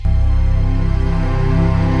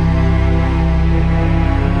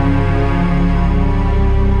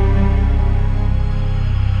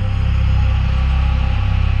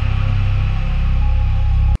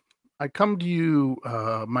I come to you,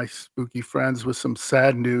 my spooky friends, with some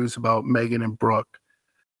sad news about Megan and Brooke.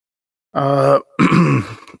 Uh,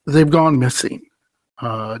 they've gone missing.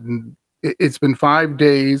 It's been 5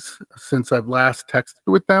 days since I've last texted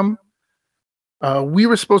with them. We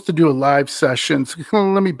were supposed to do a live session. So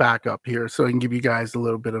let me back up here so I can give you guys a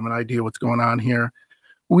little bit of an idea what's going on here.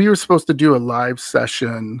 We were supposed to do a live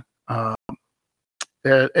session at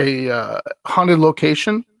a haunted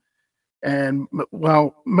location. And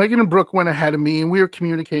well, Megan and Brooke went ahead of me, and we were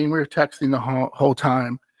communicating, we were texting the whole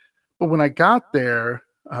time. But when I got there,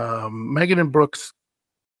 Megan and Brooke's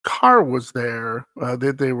car was there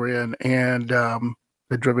that they were in, and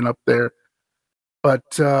they'd driven up there, but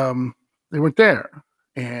they weren't there.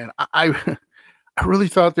 And I really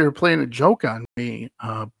thought they were playing a joke on me,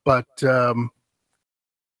 but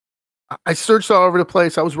I searched all over the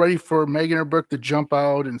place. I was ready for Megan or Brooke to jump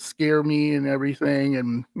out and scare me and everything.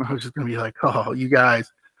 And I was just going to be like, oh, you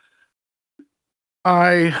guys.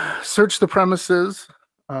 I searched the premises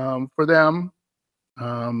for them.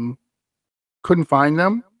 Couldn't find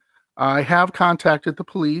them. I have contacted the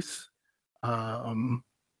police. And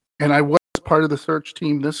I was part of the search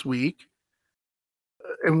team this week.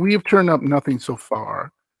 And we have turned up nothing so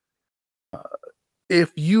far.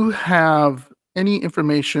 If you have any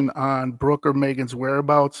information on Brooke or Megan's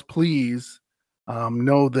whereabouts, please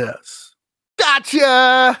know this.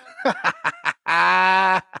 Gotcha!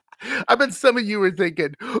 I bet some of you were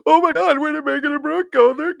thinking, oh my God, where did Megan and Brooke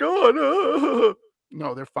go? They're gone.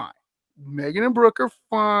 No, they're fine. Megan and Brooke are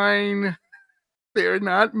fine. They're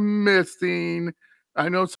not missing. I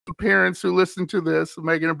know some parents who listen to this,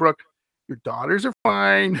 Megan and Brooke, your daughters are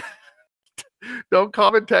fine. Don't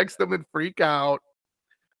call and text them and freak out.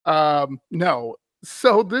 No.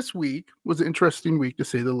 So this week was an interesting week, to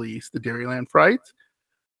say the least. The Dairyland Frights.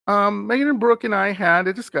 Megan and Brooke and I had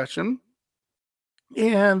a discussion,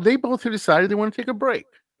 and they both have decided they want to take a break,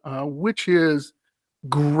 which is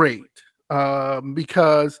great,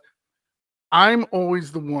 because I'm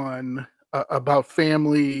always the one about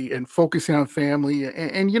family and focusing on family,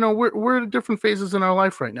 and we're at different phases in our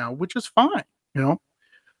life right now, which is fine,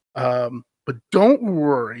 but don't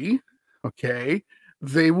worry, okay?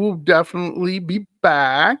 They will definitely be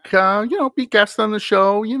back, be guests on the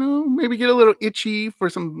show, maybe get a little itchy for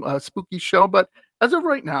some spooky show. But as of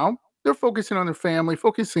right now, they're focusing on their family,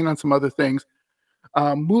 focusing on some other things.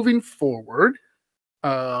 Moving forward,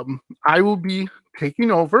 I will be taking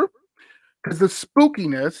over because the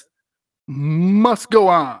spookiness must go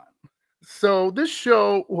on. So this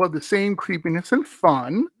show will have the same creepiness and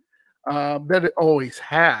fun that it always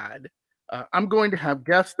had. I'm going to have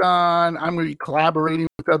guests on. I'm going to be collaborating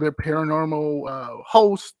with other paranormal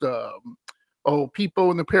hosts,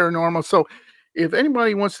 people in the paranormal. So if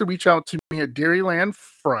anybody wants to reach out to me at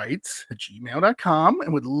dairylandfrights@gmail.com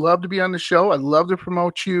and would love to be on the show, I'd love to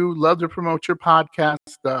promote you, love to promote your podcast,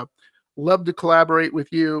 love to collaborate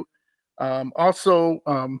with you. Also,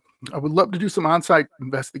 I would love to do some on-site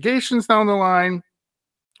investigations down the line,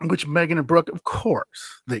 which Megan and Brooke, of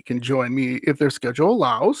course, they can join me if their schedule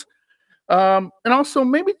allows. And also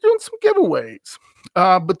maybe doing some giveaways.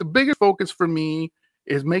 But the biggest focus for me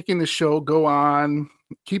is making the show go on,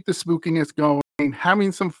 keep the spookiness going,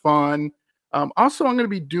 having some fun. Also, I'm going to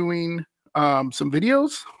be doing some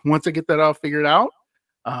videos once I get that all figured out,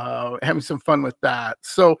 having some fun with that.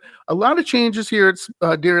 So a lot of changes here at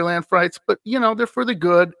Dairyland Frights, but, they're for the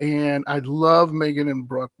good. And I love Megan and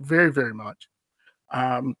Brooke very, very much.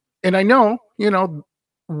 And I know,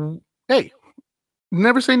 hey,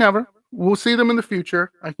 never say never. We'll see them in the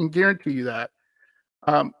future. I can guarantee you that.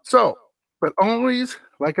 But always,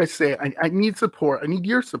 like I say, I need support. I need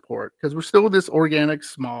your support because we're still this organic,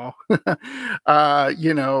 small, a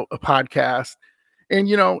podcast.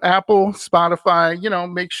 And, Apple,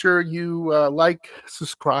 Spotify, make sure you like,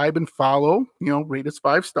 subscribe, and follow, rate us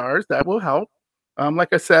 5 stars. That will help.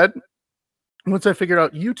 Like I said, once I figure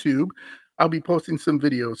out YouTube, I'll be posting some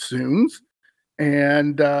videos soon.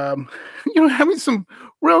 And having some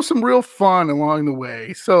real fun along the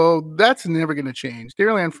way. So that's never going to change.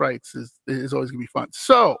 Dairyland Frights is always going to be fun.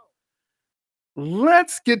 So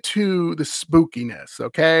let's get to the spookiness,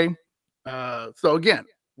 okay? So again,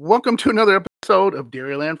 welcome to another episode of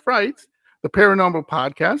Dairyland Frights, the paranormal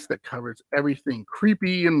podcast that covers everything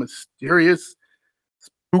creepy and mysterious,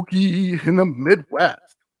 spooky in the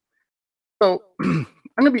Midwest. So I'm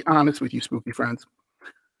going to be honest with you, spooky friends.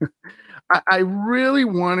 I really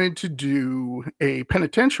wanted to do a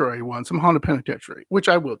penitentiary one, some haunted penitentiary, which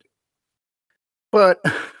I will do. But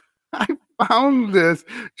I found this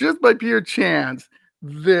just by pure chance,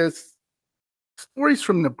 this stories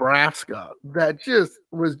from Nebraska that just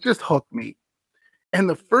hooked me. And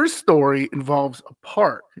the first story involves a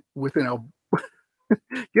park with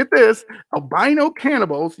get this, albino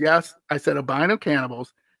cannibals. Yes, I said albino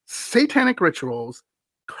cannibals, satanic rituals,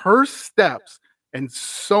 cursed steps, and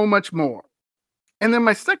so much more. And then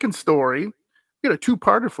my second story, I got a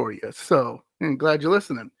two-parter for you. So I'm glad you're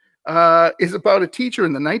listening. Is about a teacher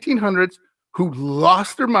in the 1900s who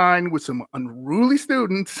lost her mind with some unruly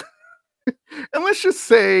students. And let's just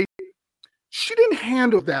say she didn't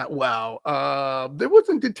handle that well. There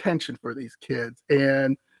wasn't detention for these kids,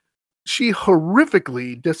 and she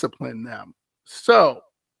horrifically disciplined them. So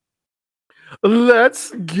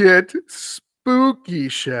let's get spooky,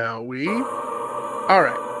 shall we? All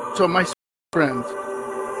right. So my friends,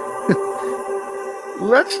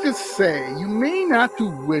 let's just say you may not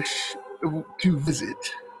wish to visit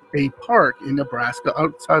a park in Nebraska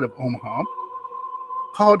outside of Omaha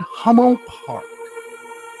called Hummel Park.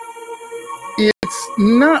 It's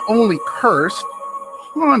not only cursed,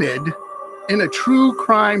 haunted, and a true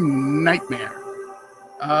crime nightmare.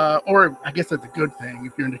 Or I guess that's a good thing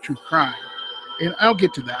if you're into true crime. And I'll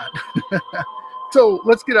get to that. So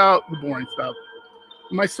let's get out the boring stuff.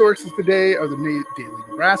 My sources today are the Daily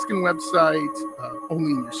Nebraskan website,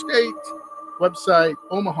 Only in Your State website,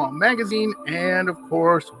 Omaha Magazine, and of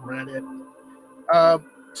course Reddit.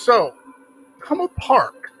 So Hummel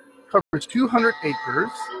Park covers 200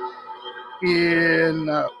 acres in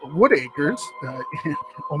wood acres in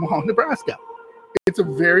Omaha, Nebraska. It's a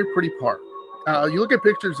very pretty park. You look at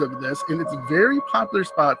pictures of this, and it's a very popular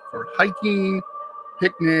spot for hiking,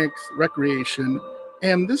 picnics, recreation.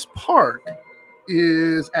 And this park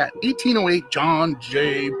is at 1808 John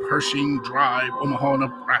J. Pershing Drive, Omaha,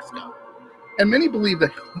 Nebraska. And many believe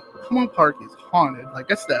that Hummel Park is haunted,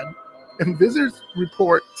 like I said, and visitors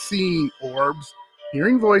report seeing orbs,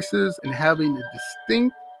 hearing voices, and having a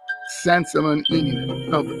distinct sense of uneasiness.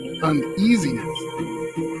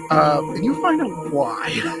 And you find out why.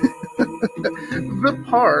 The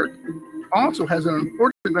park also has an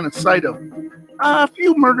unfortunately been a site of a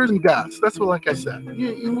few murders and deaths. That's what, like I said,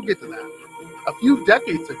 we'll get to that. A few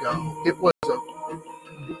decades ago, it was a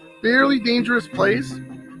fairly dangerous place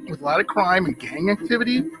with a lot of crime and gang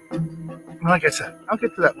activity. Like I said, I'll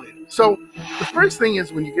get to that later. So the first thing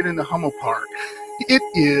is when you get into Hummel Park, it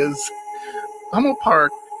is Hummel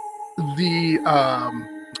Park, the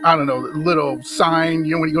I don't know, the little sign,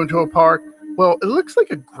 when you go into a park. Well, it looks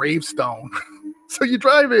like a gravestone. So you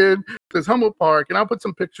drive in, there's Hummel Park, and I'll put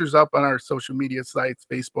some pictures up on our social media sites,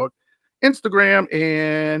 Facebook, Instagram,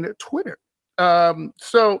 and Twitter.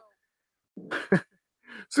 So as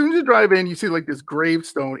soon as you drive in, you see like this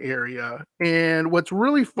gravestone area. And what's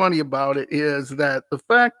really funny about it is that the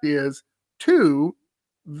fact is, too,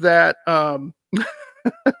 that the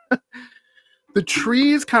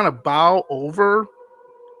trees kind of bow over,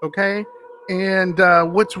 okay? And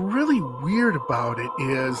what's really weird about it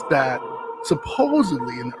is that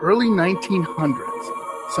supposedly in the early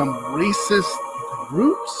 1900s, some racist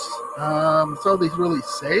groups, so they really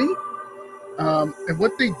say, and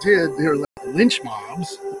what they did, they were like lynch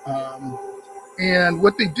mobs, and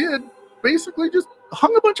what they did, basically just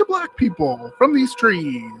hung a bunch of black people from these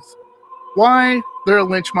trees. Why? They're a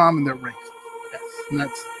lynch mob and they're racist. Yes, and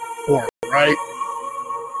that's horrible, right?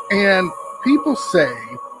 And people say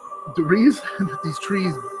the reason that these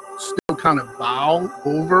trees still kind of bow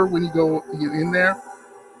over when you go in there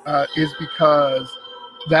is because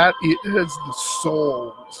that is the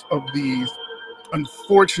souls of these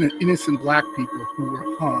unfortunate innocent black people who were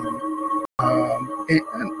hung.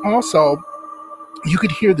 And also, you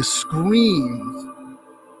could hear the screams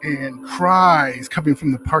and cries coming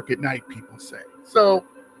from the park at night, people say. So,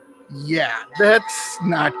 yeah, that's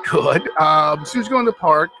not good. As soon as you go in the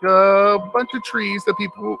park, a bunch of trees that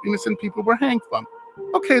innocent people were hanged from.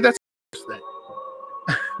 Okay, that's the first thing.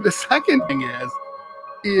 The second thing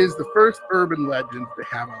is the first urban legend they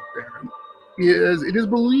have out there is it is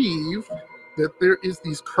believed that there is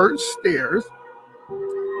these cursed stairs,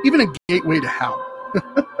 even a gateway to hell,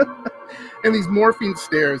 and these morphine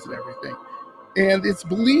stairs and everything. And it's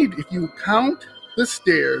believed if you count the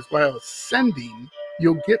stairs while ascending,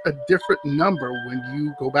 you'll get a different number when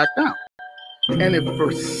you go back down. And if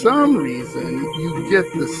for some reason you get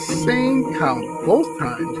the same count both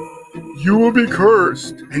times, you will be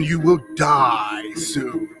cursed and you will die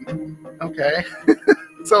soon. Okay?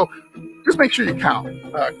 So just make sure you count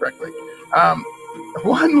correctly.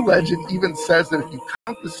 One legend even says that if you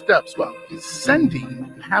count the steps while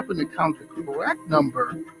ascending and happen to count the correct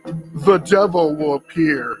number, the devil will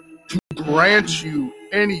appear to grant you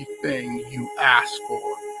anything you ask for,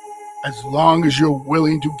 as long as you're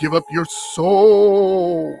willing to give up your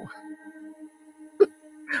soul.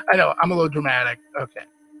 I know I'm a little dramatic. Okay.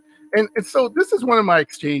 And so this is one of my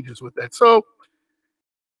exchanges with it. So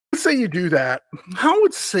let's say you do that. How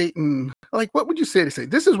would Satan, like, what would you say to Satan?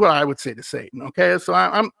 This is what I would say to Satan. Okay. So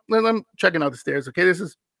I'm checking out the stairs. Okay. This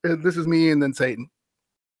is me and then Satan.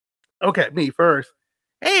 Okay. Me first.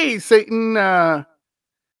 Hey, Satan,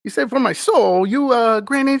 you said for my soul, you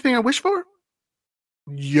grant anything I wish for?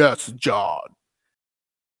 Yes, John.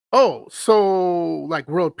 Oh, so like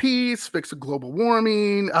world peace, fix the global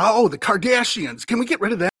warming. Oh, the Kardashians. Can we get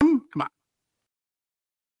rid of them? Come on.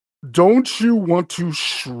 Don't you want to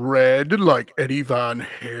shred like Eddie Van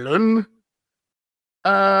Halen?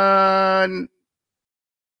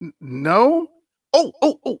 No.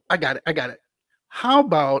 Oh, I got it. How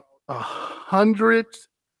about 100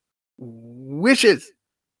 wishes?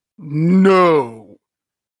 No.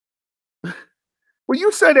 Well,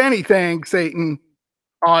 you said anything, Satan.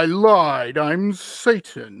 I lied. I'm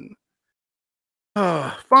Satan.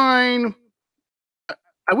 Fine.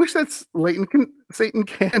 I wish Satan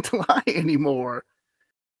can't lie anymore.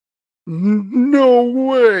 No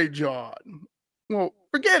way, John. Well,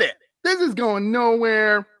 forget it. This is going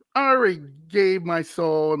nowhere. I already gave my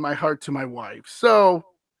soul and my heart to my wife. So,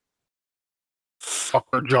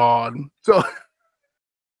 sucker, John. So,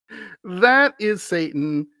 that is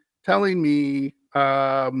Satan telling me,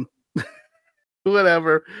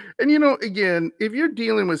 whatever. And, again, if you're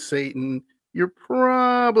dealing with Satan, you're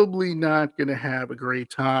probably not going to have a great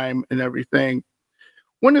time and everything.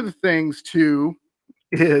 One of the things, too,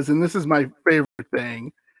 is, and this is my favorite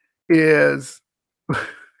thing, is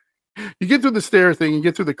you get through the stair thing, you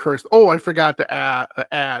get through the curse. Oh, I forgot to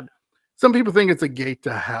add. Some people think it's a gate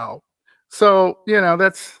to hell. So,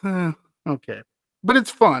 that's okay. But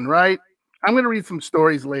it's fun, right? I'm going to read some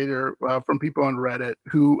stories later from people on Reddit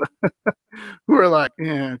who are like,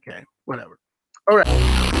 yeah, okay, whatever. All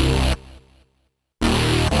right.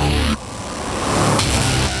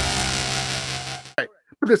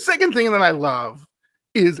 But the second thing that I love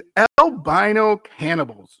is albino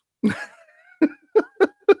cannibals.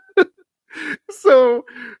 So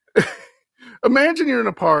imagine you're in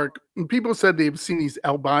a park and people said they've seen these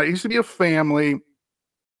albino. It used to be a family.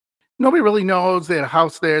 Nobody really knows. They had a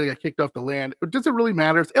house there. They got kicked off the land. It doesn't really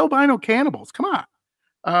matter. It's albino cannibals. Come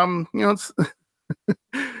on.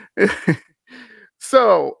 It's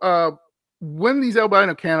so when these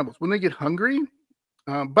albino cannibals, when they get hungry,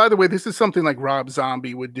 by the way, this is something like Rob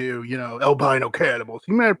Zombie would do, albino cannibals.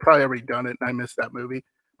 He may have probably already done it, and I missed that movie.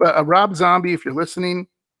 But Rob Zombie, if you're listening,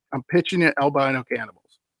 I'm pitching it albino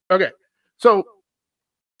cannibals. Okay. So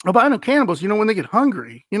albino cannibals, when they get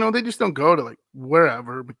hungry, they just don't go to like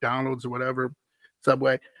wherever, McDonald's or whatever,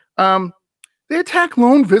 Subway. They attack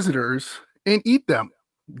lone visitors and eat them.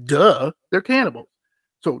 Duh, they're cannibals.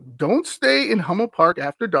 So don't stay in Hummel Park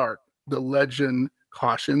after dark, the legend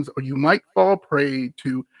cautions, or you might fall prey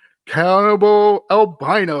to cannibal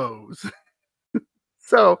albinos.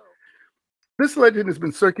 So this legend has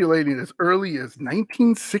been circulating as early as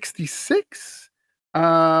 1966.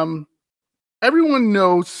 Everyone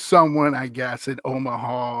knows someone, I guess, in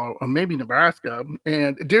Omaha or maybe Nebraska.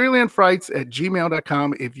 And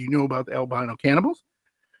dairylandfrights@gmail.com if you know about the albino cannibals.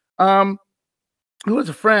 Who was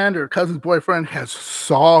a friend or a cousin's boyfriend has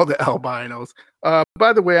saw the albinos.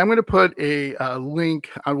 By the way, I'm going to put a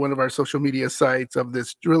link on one of our social media sites of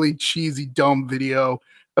this really cheesy, dumb video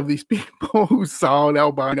of these people who saw an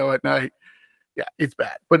albino at night. Yeah, it's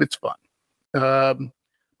bad, but it's fun.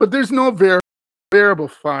 But there's no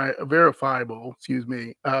verifiable,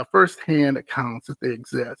 firsthand accounts that they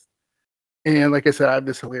exist. And like I said, I have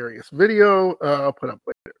this hilarious video I'll put up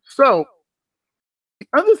later. So the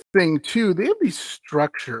other thing too, they have these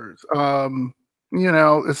structures.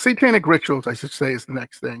 Satanic rituals, I should say, is the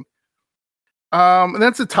next thing. And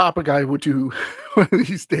that's a topic I would do one of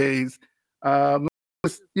these days.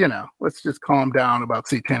 Let's just calm down about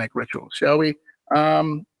satanic rituals, shall we?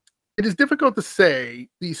 It is difficult to say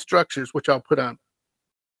these structures, which I'll put on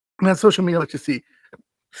social media, let you see.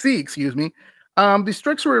 These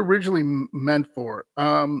structures were originally meant for.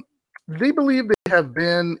 They believe they have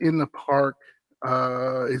been in the park.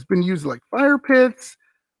 It's been used like fire pits,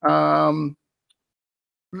 but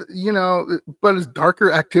it's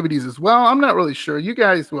darker activities as well. I'm not really sure. You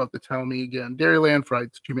guys will have to tell me again.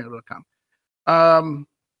 dairylandfrights@gmail.com.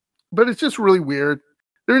 But it's just really weird.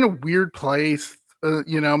 They're in a weird place.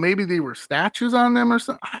 Maybe they were statues on them or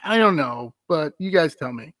something. I don't know, but you guys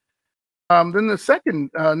tell me. Then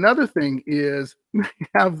another thing is they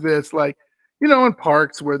have this in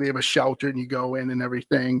parks where they have a shelter and you go in and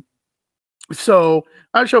everything. So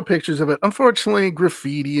I show pictures of it. Unfortunately,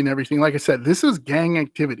 graffiti and everything. Like I said, this is gang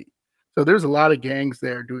activity. So there's a lot of gangs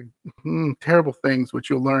there doing terrible things, which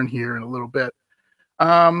you'll learn here in a little bit.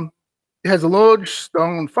 It has a large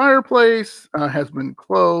stone fireplace, has been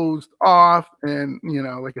closed off, and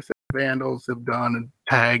like I said, vandals have done and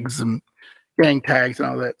tags and gang tags and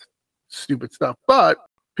all that stupid stuff. But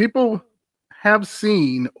people have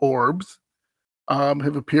seen orbs,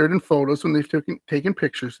 have appeared in photos when they've taken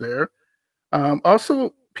pictures there.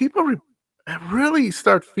 Also, people really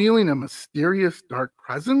start feeling a mysterious dark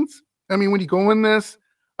presence. I mean, when you go in this,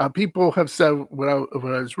 people have said what I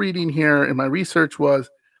was reading here in my research was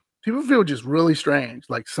people feel just really strange,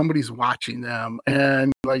 like somebody's watching them,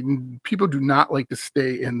 and like people do not like to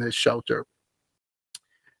stay in this shelter.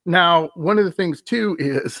 Now, one of the things too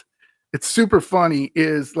is it's super funny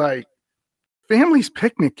is like families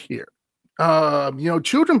picnic here.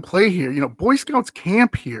 Children play here. Boy Scouts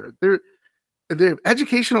camp here. They have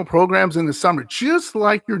educational programs in the summer, just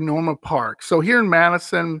like your normal park. So here in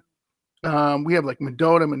Madison, we have like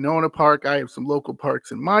Monona Park. I have some local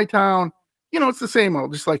parks in my town. It's the same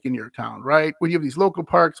old, just like in your town, right? When you have these local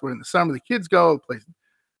parks where in the summer the kids go play,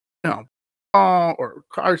 or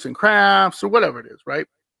arts and crafts or whatever it is, right?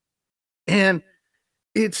 And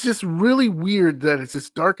it's just really weird that it's this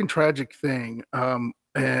dark and tragic thing.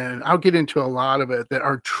 And I'll get into a lot of it that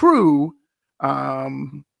are true.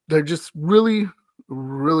 They're just really,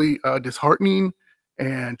 really disheartening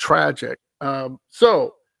and tragic.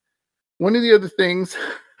 So one of the other things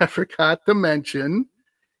I forgot to mention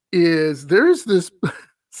is there's this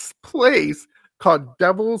place called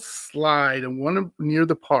Devil's Slide and one near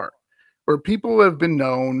the park where people have been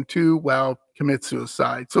known to, commit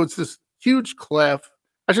suicide. So it's this huge cliff.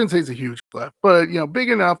 I shouldn't say it's a huge cliff, but big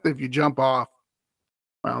enough that if you jump off,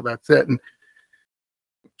 that's it. And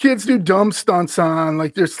kids do dumb stunts on,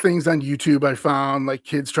 like there's things on YouTube I found, like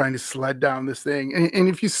kids trying to sled down this thing. And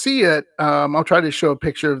if you see it, I'll try to show a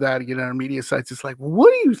picture of that again on our media sites. It's like,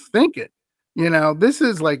 what are you thinking? This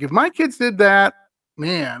is like, if my kids did that,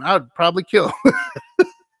 man, I would probably kill.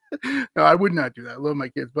 No, I would not do that. I love my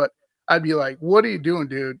kids, but I'd be like, what are you doing,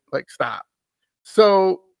 dude? Like, stop.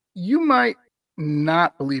 So you might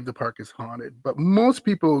not believe the park is haunted, but most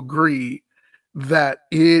people agree that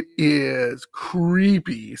it is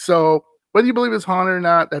creepy. So whether you believe it's haunted or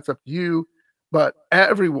not, that's up to you. But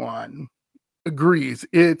everyone agrees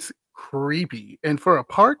it's creepy. And for a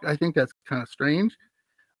park, I think that's kind of strange.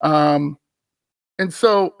 And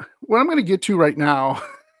so what I'm going to get to right now,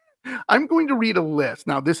 I'm going to read a list.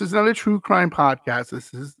 Now, this is not a true crime podcast.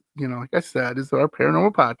 This is, like I said, is our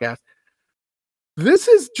paranormal podcast. This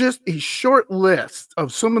is just a short list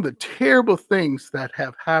of some of the terrible things that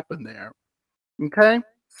have happened there. Okay,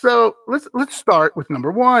 so let's start with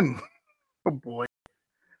number one. Oh boy.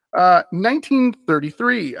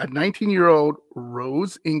 1933, a 19-year-old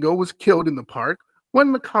Rose Ingo was killed in the park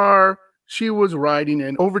when the car she was riding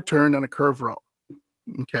in overturned on a curved road.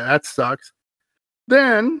 Okay, that sucks.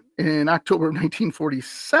 Then, in October of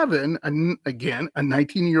 1947, again, a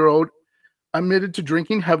 19-year-old admitted to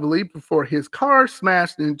drinking heavily before his car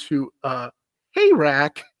smashed into a hay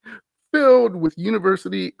rack filled with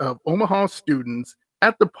University of Omaha students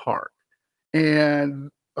at the park. And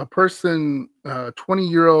a person,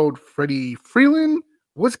 20-year-old Freddie Freeland,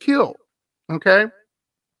 was killed. Okay?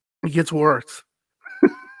 It gets worse.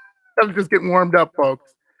 I'm just getting warmed up,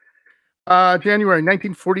 folks. January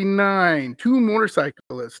 1949, two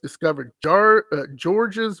motorcyclists discovered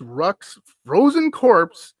George's Ruck's frozen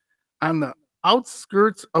corpse on the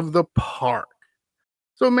outskirts of the park.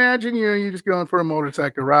 So imagine you're just going for a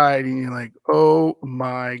motorcycle ride and you're like, oh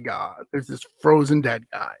my God, there's this frozen dead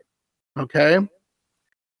guy. Okay.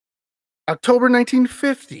 October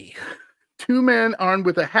 1950, two men armed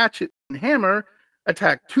with a hatchet and hammer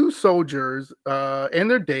attacked two soldiers and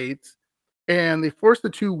their dates, and they forced the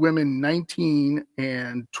two women 19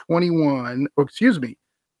 and 21, or excuse me,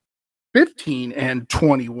 15 and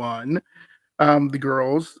 21, the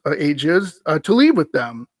girls' ages, to leave with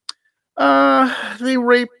them. They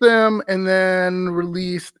raped them and then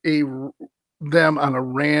released them on a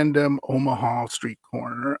random Omaha street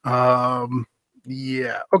corner.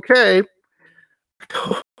 Yeah. Okay.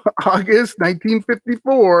 August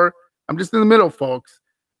 1954. I'm just in the middle, folks.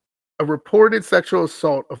 A reported sexual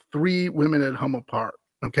assault of 3 women at Hummel Park.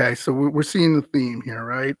 Okay, so we're seeing the theme here,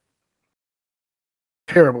 right?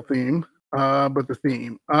 Terrible theme, but the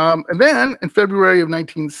theme. And then in February of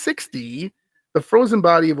 1960, the frozen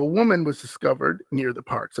body of a woman was discovered near the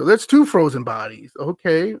park. So that's 2 frozen bodies.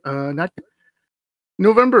 Okay, not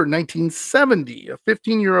November 1970, a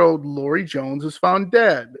 15-year-old Lori Jones was found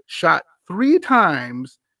dead, shot 3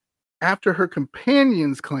 times after her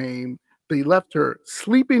companions claimed they left her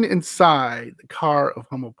sleeping inside the car of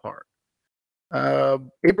Hummel Park.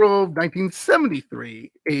 April of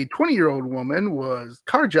 1973, a 20-year-old woman was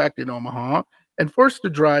carjacked in Omaha and forced to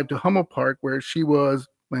drive to Hummel Park, where she was,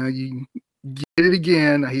 well, you get it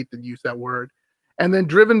again, I hate to use that word, and then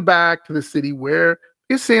driven back to the city where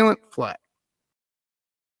the assailant fled.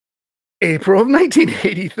 April of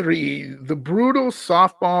 1983, the brutal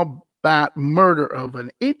softball bat murder of an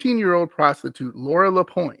 18-year-old prostitute, Laura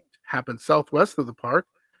LaPointe, happened southwest of the park.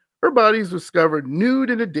 Her body was discovered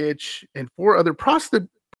nude in a ditch, and 4 other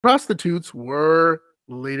prostitutes were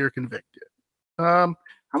later convicted. I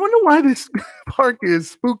wonder why this park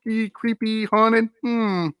is spooky, creepy, haunted.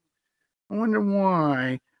 I wonder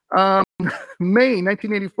why. Um, May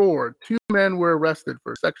 1984, 2 men were arrested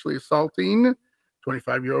for sexually assaulting a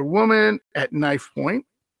 25-year-old woman at knife point.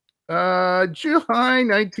 July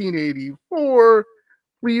 1984,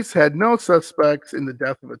 police had no suspects in the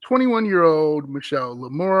death of a 21-year-old Michelle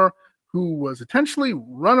Lemore, who was intentionally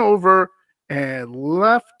run over and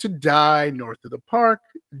left to die north of the park.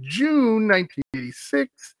 June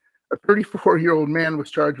 1986, a 34-year-old man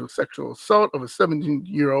was charged with sexual assault of a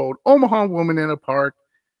 17-year-old Omaha woman in a park.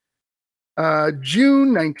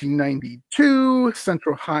 June 1992,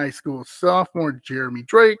 Central High School sophomore Jeremy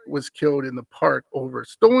Drake was killed in the park over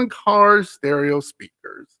stolen cars, stereo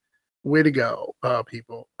speakers. Way to go,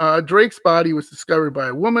 people. Drake's body was discovered by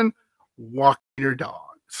a woman walking her dog.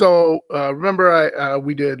 So remember,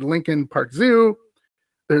 we did Lincoln Park Zoo.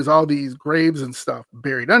 There's all these graves and stuff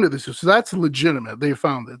buried under this. So that's legitimate. They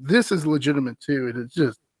found that this is legitimate too. It is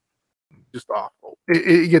just awful.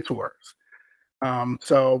 It gets worse.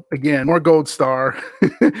 So again, more Gold Star,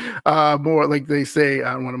 more like they say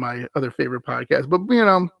on one of my other favorite podcasts. But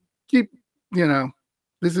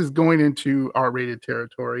this is going into R-rated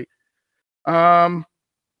territory.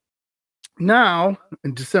 Now,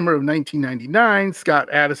 in December of 1999, Scott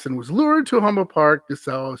Addison was lured to Hummel Park to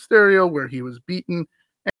sell a stereo where he was beaten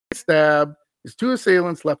and stabbed. His 2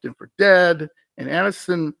 assailants left him for dead, and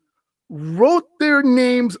Addison wrote their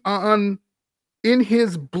names in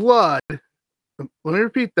his blood. Let me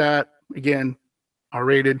repeat that again,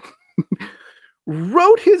 R-rated.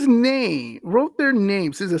 wrote their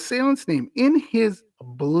names, his assailant's name, in his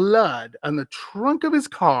blood on the trunk of his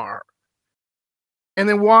car, and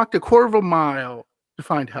then walked a quarter of a mile to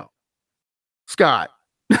find help. Scott,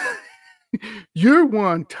 you're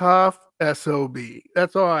one tough SOB.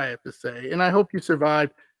 That's all I have to say. And I hope you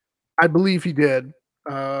survived. I believe he did.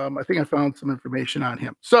 I think I found some information on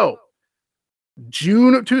him. So,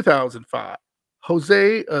 June of 2005,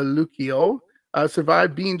 Jose Lucio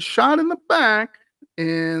survived being shot in the back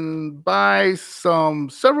by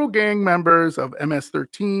several gang members of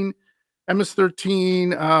MS-13.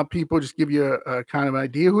 MS-13 people, just give you a kind of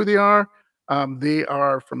idea who they are. They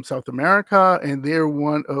are from South America, and they're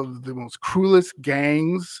one of the most cruelest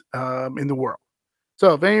gangs in the world.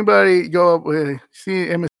 So if anybody go up with see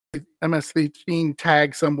MS-13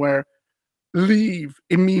 tag somewhere, leave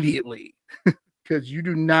immediately because you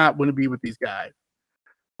do not want to be with these guys.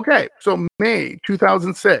 Okay, so May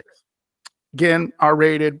 2006, again,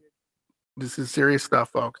 R-rated. This is serious stuff,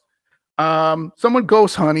 folks. Someone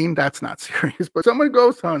ghost hunting. That's not serious, but someone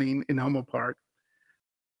ghost hunting in Hummel Park.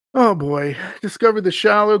 Oh boy, discovered the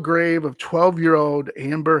shallow grave of 12-year-old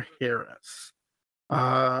Amber Harris.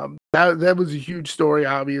 That was a huge story,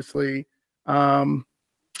 obviously.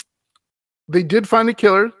 They did find the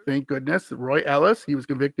killer, thank goodness, Roy Ellis. He was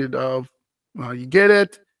convicted of, you get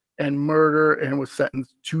it, and murder, and was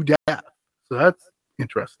sentenced to death. So that's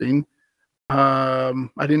interesting. I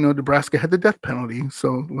didn't know Nebraska had the death penalty,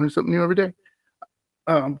 so learn something new every day.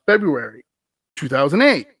 February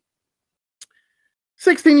 2008.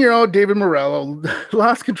 16-year-old David Morello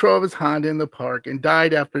lost control of his Honda in the park and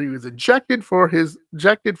died after he was ejected from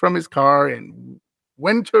his car and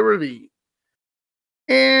went to a ravine.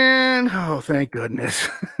 And, oh, thank goodness.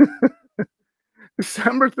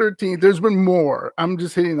 December 13th, there's been more. I'm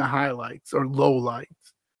just hitting the highlights or lowlights.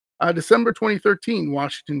 December 2013,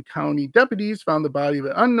 Washington County deputies found the body of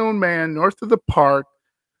an unknown man north of the park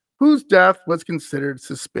whose death was considered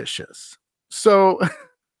suspicious. So,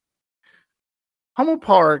 Hummel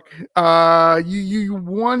Park, you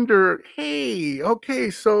wonder, hey,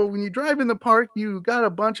 okay, so when you drive in the park, you got a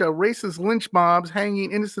bunch of racist lynch mobs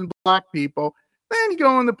hanging innocent black people. Then you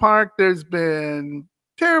go in the park, there's been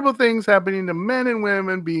terrible things happening to men and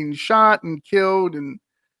women being shot and killed. And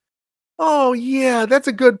oh, yeah, that's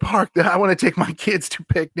a good park that I want to take my kids to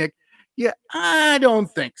picnic. Yeah, I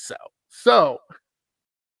don't think so. So,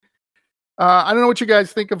 I don't know what you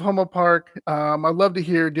guys think of Hummel Park. I'd love to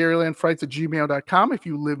hear dairylandfrights@gmail.com if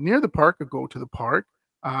you live near the park or go to the park.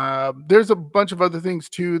 There's a bunch of other things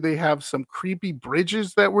too. They have some creepy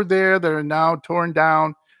bridges that were there that are now torn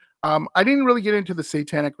down. I didn't really get into the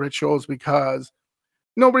satanic rituals because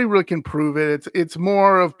nobody really can prove it. It's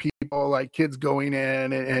more of people like kids going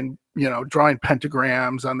in and drawing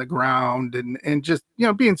pentagrams on the ground and just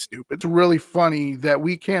being stupid. It's really funny that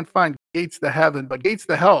we can't find gates to heaven, but gates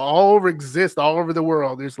to hell all over exist all over the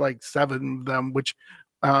world. There's like 7 of them, which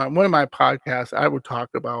one of my podcasts I would talk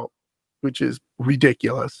about, which is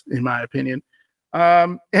ridiculous in my opinion.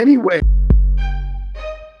 Anyway.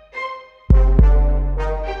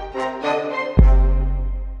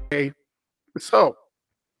 So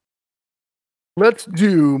let's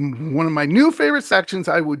do one of my new favorite sections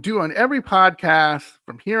I would do on every podcast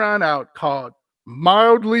from here on out, called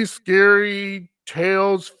Mildly Scary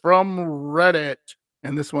Tales from Reddit.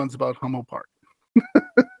 And this one's about Hummel Park.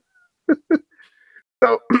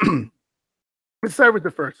 So let's start with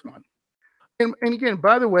the first one. And again,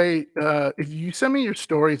 by the way, if you send me your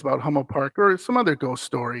stories about Hummel Park or some other ghost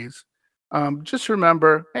stories, just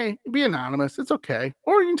remember, hey, be anonymous. It's okay.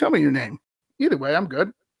 Or you can tell me your name. Either way, I'm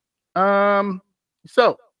good.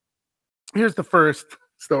 So here's the first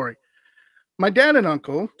story. My dad and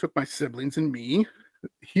uncle took my siblings and me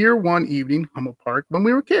here one evening, Hummel Park, when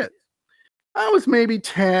we were kids. I was maybe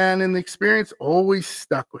 10, and the experience always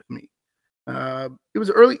stuck with me. It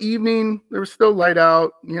was early evening. There was still light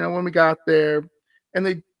out, when we got there,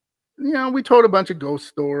 and we told a bunch of ghost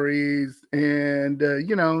stories, and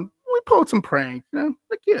we pulled some pranks. The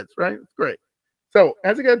kids, right? It's great. So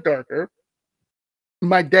as it got darker,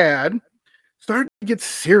 my dad started to get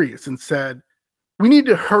serious and said, "We need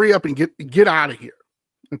to hurry up and get out of here."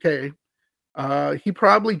 Okay. He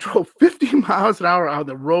probably drove 50 miles an hour out of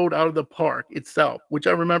the road, out of the park itself, which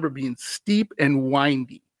I remember being steep and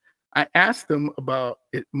windy. I asked him about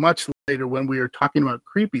it much later when we were talking about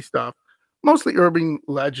creepy stuff, mostly urban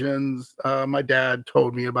legends. My dad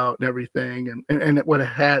told me about and everything, and what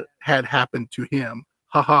had happened to him.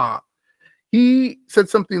 Haha. He said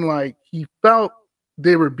something like he felt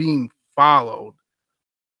they were being followed,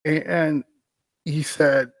 and he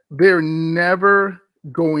said they're never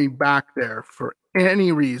going back there for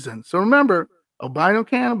any reason. So remember, albino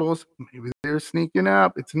cannibals, maybe they're sneaking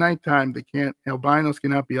up. It's nighttime. Albinos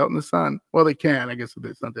cannot be out in the sun. Well, they can, I guess, if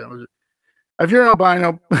there's something. If you're an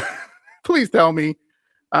albino, please tell me.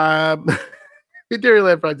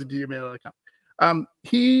 DairyLandFriends@gmail.com.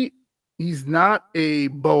 He's not a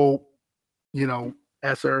bow,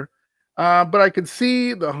 esser. But I could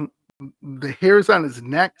see the hairs on his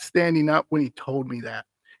neck standing up when he told me that.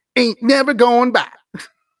 Ain't never going back.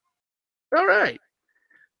 All right.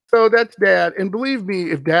 So that's dad. And believe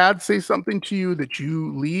me, if dad says something to you that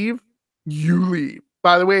you leave, you leave.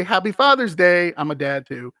 By the way, happy Father's Day. I'm a dad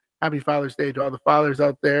too. Happy Father's Day to all the fathers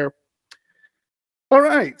out there. All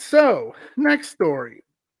right. So next story.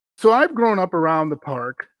 So I've grown up around the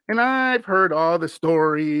park, and I've heard all the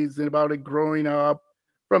stories about it growing up.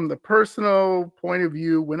 From the personal point of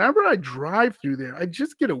view, whenever I drive through there, I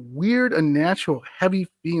just get a weird, unnatural, heavy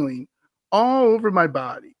feeling all over my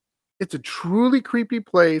body. It's a truly creepy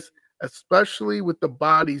place, especially with the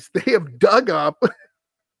bodies they have dug up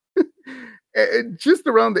just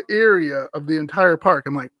around the area of the entire park.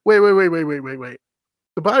 I'm like, wait. The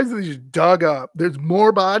bodies that they just dug up, there's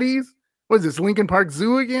more bodies? What is this, Lincoln Park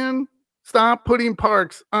Zoo again? Stop putting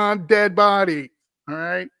parks on dead bodies, all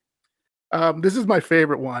right? This is my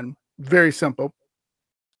favorite one. Very simple.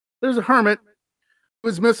 There's a hermit who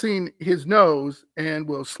is missing his nose and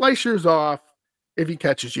will slice yours off if he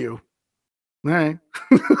catches you. All right.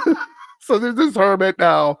 So there's this hermit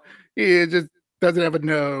now. He just doesn't have a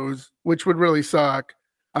nose, which would really suck.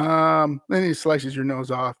 Then he slices your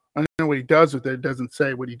nose off. I don't know what he does with it. It doesn't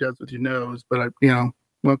say what he does with your nose, but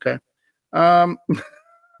okay.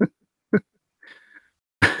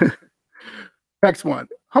 Next one.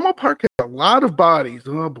 Hummel Park has a lot of bodies.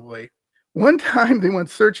 Oh boy. One time they went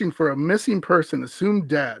searching for a missing person assumed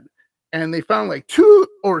dead, and they found like 2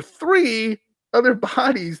 or 3 other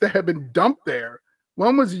bodies that had been dumped there.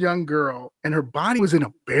 One was a young girl, and her body was in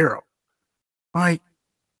a barrel. Like,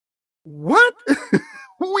 what?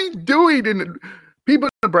 What are we doing people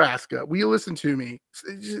in Nebraska? Will you listen to me?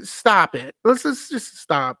 Just stop it. Let's just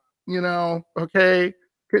stop. Okay?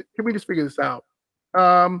 Can we just figure this out?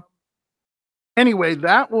 Anyway,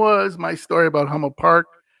 that was my story about Hummel Park.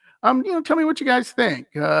 Tell me what you guys think.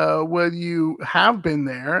 Whether you have been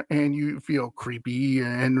there and you feel creepy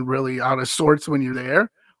and really out of sorts when you're there,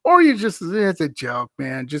 or it's a joke,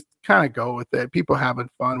 man. Just kind of go with it. People having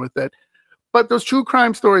fun with it. But those true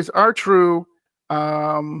crime stories are true.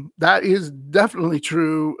 That is definitely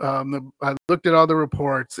true. I looked at all the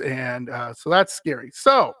reports, and so that's scary.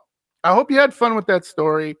 So I hope you had fun with that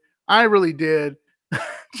story. I really did.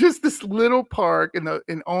 Just this little park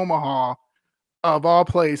in Omaha, of all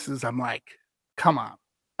places. I'm like, come on.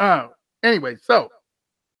 Oh, anyway, so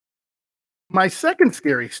my second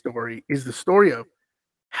scary story is the story of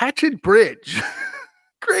Hatchet Bridge.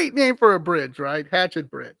 Great name for a bridge, right? Hatchet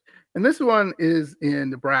Bridge. And this one is in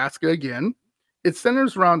Nebraska again. It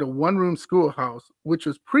centers around a one-room schoolhouse, which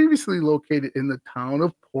was previously located in the town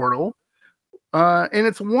of Portal. And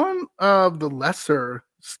it's one of the lesser,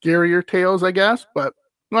 scarier tales, I guess. But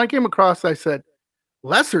when I came across, I said,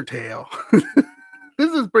 lesser tale?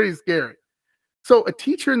 This is pretty scary. So a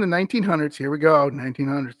teacher in the 1900s, here we go,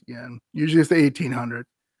 1900s again. Usually it's the 1800s.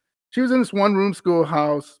 She was in this one-room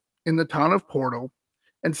schoolhouse in the town of Portal.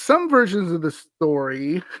 And some versions of the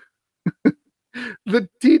story, the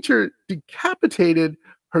teacher decapitated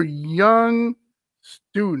her young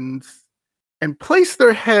students and placed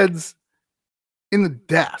their heads in the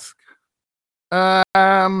desk.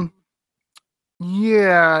 Yeah,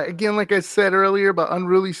 again, like I said earlier about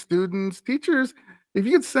unruly students, teachers, if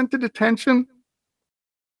you get sent to detention,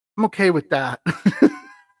 I'm okay with that.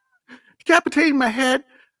 Decapitating my head,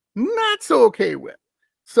 not so okay with.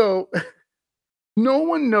 So no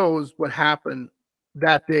one knows what happened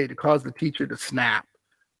that day to cause the teacher to snap.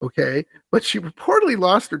 Okay. But she reportedly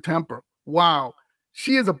lost her temper. Wow.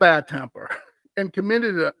 She has a bad temper and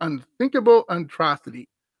committed an unthinkable atrocity.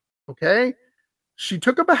 Okay. She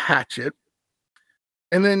took up a hatchet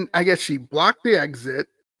and then I guess she blocked the exit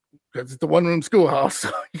because it's a one-room schoolhouse.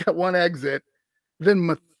 So you got one exit. Then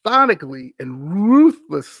methodically and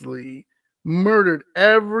ruthlessly murdered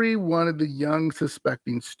every one of the young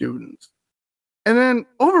suspecting students. And then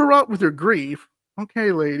overwrought with her grief,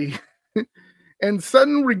 okay, lady, and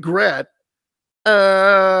sudden regret.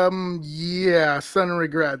 Yeah, sudden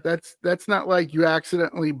regret. That's not like you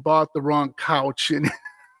accidentally bought the wrong couch and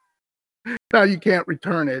now you can't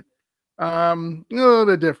return it. A little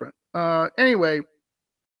bit different. Anyway,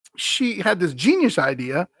 she had this genius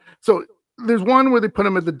idea. So there's one where they put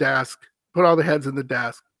them at the desk, put all the heads in the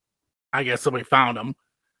desk. I guess somebody found them.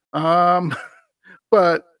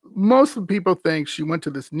 But most of the people think she went to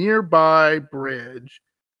this nearby bridge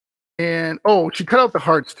and she cut out the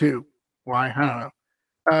hearts too. Why? I don't know.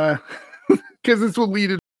 Because this will lead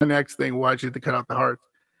to the next thing. Why she had to cut out the hearts.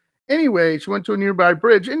 Anyway, she went to a nearby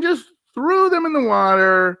bridge and just threw them in the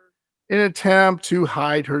water in an attempt to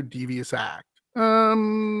hide her devious act.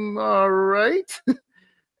 All right.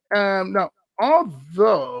 Now,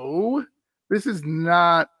 although this is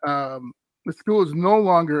not, the school is no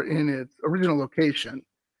longer in its original location,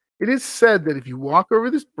 it is said that if you walk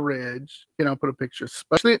over this bridge, I'll put a picture,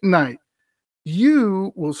 especially at night,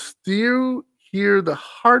 you will still hear the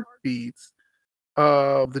heartbeats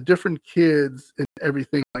of the different kids and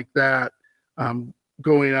everything like that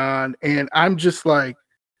going on. And I'm just like,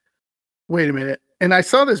 wait a minute. And I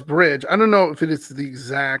saw this bridge. I don't know if it is the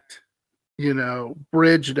exact,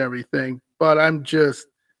 bridge and everything, but I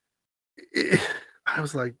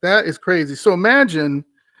was like, that is crazy. So imagine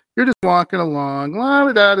you're just walking along,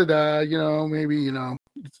 la da da da, maybe,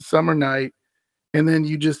 it's a summer night, and then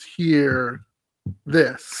you just hear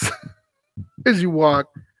this as you walk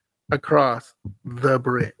across the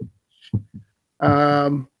bridge.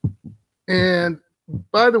 And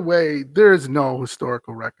by the way, there is no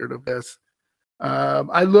historical record of this.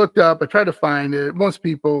 I looked up, I tried to find it. Most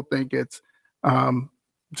people think it's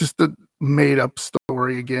just a made up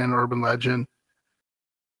story again, urban legend.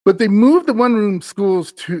 But they moved the one-room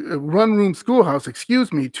schoolhouse, to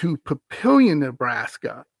Papillion,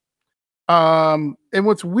 Nebraska. And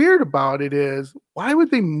what's weird about it is, why would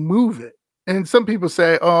they move it? And some people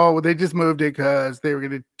say, oh, well, they just moved it because they were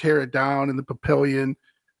going to tear it down in the Papillion.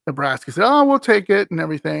 Nebraska said, oh, we'll take it and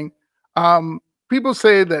everything. People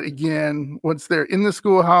say that, again, once they're in the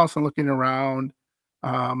schoolhouse and looking around,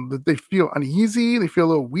 that they feel uneasy, they feel a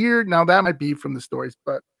little weird. Now, that might be from the stories,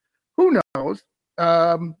 but who knows?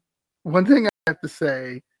 One thing I have to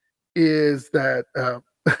say is that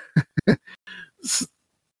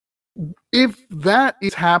if that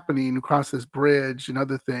is happening across this bridge and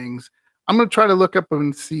other things, I'm going to try to look up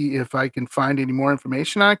and see if I can find any more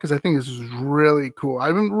information on it, because I think this is really cool. I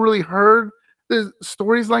haven't really heard the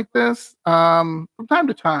stories like this. From time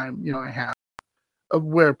to time, I have, of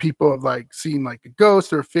where people have like seen like a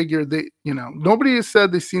ghost or a figure. Nobody has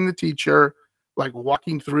said they've seen the teacher like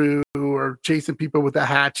walking through or chasing people with a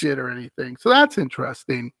hatchet or anything. So that's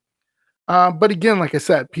interesting. But again, like I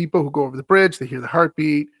said, people who go over the bridge, they hear the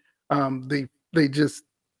heartbeat. They just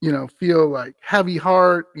feel like heavy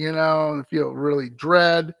heart, and feel really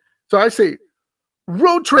dread. So I say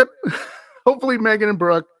road trip. Hopefully Megan and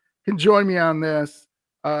Brooke can join me on this.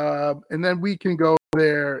 And then we can go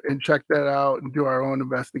there and check that out and do our own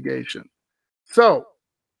investigation. So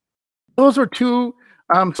those are two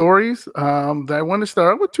stories that I want to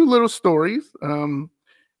start with, two little stories.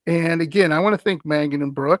 And again, I want to thank Megan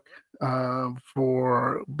and Brooke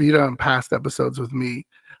for being on past episodes with me.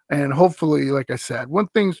 And hopefully, like I said, when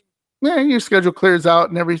your schedule clears out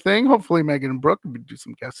and everything, hopefully Megan and Brooke can do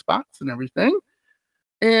some guest spots and everything.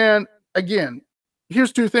 And again,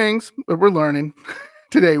 here's two things that we're learning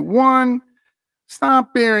today. One,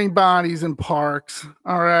 stop burying bodies in parks.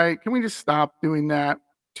 All right. Can we just stop doing that?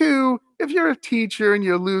 Two, if you're a teacher and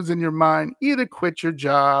you're losing your mind, either quit your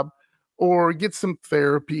job or get some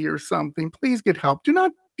therapy or something. Please get help. Do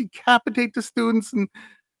not decapitate the students and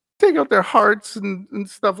take out their hearts and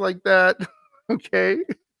stuff like that. Okay.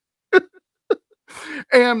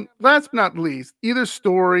 And last but not least, either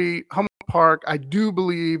story, Hummel Park, I do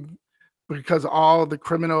believe because all the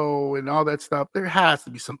criminal and all that stuff, there has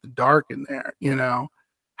to be something dark in there,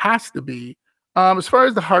 has to be. As far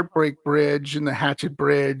as the Heartbreak Bridge and the Hatchet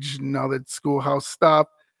Bridge and all that schoolhouse stuff,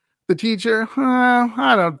 the teacher,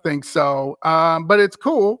 I don't think so. But it's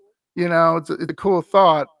cool, it's a cool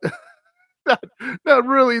thought. not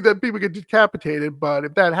really that people get decapitated, but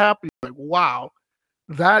if that happens, like, wow,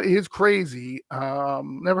 that is crazy.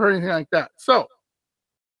 Never heard anything like that. So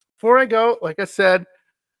before I go, like I said,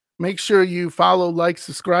 make sure you follow, like,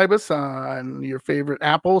 subscribe us on your favorite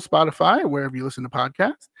Apple, Spotify, or wherever you listen to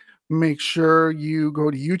podcasts. Make sure you go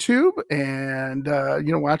to YouTube and,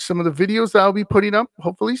 watch some of the videos that I'll be putting up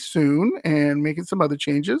hopefully soon and making some other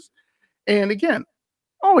changes. And again,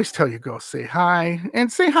 always tell your girls say hi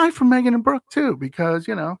and say hi for Megan and Brooke too, because,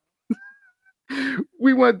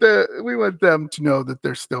 we want them to know that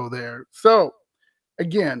they're still there. So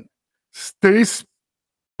again, stay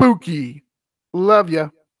spooky. Love ya.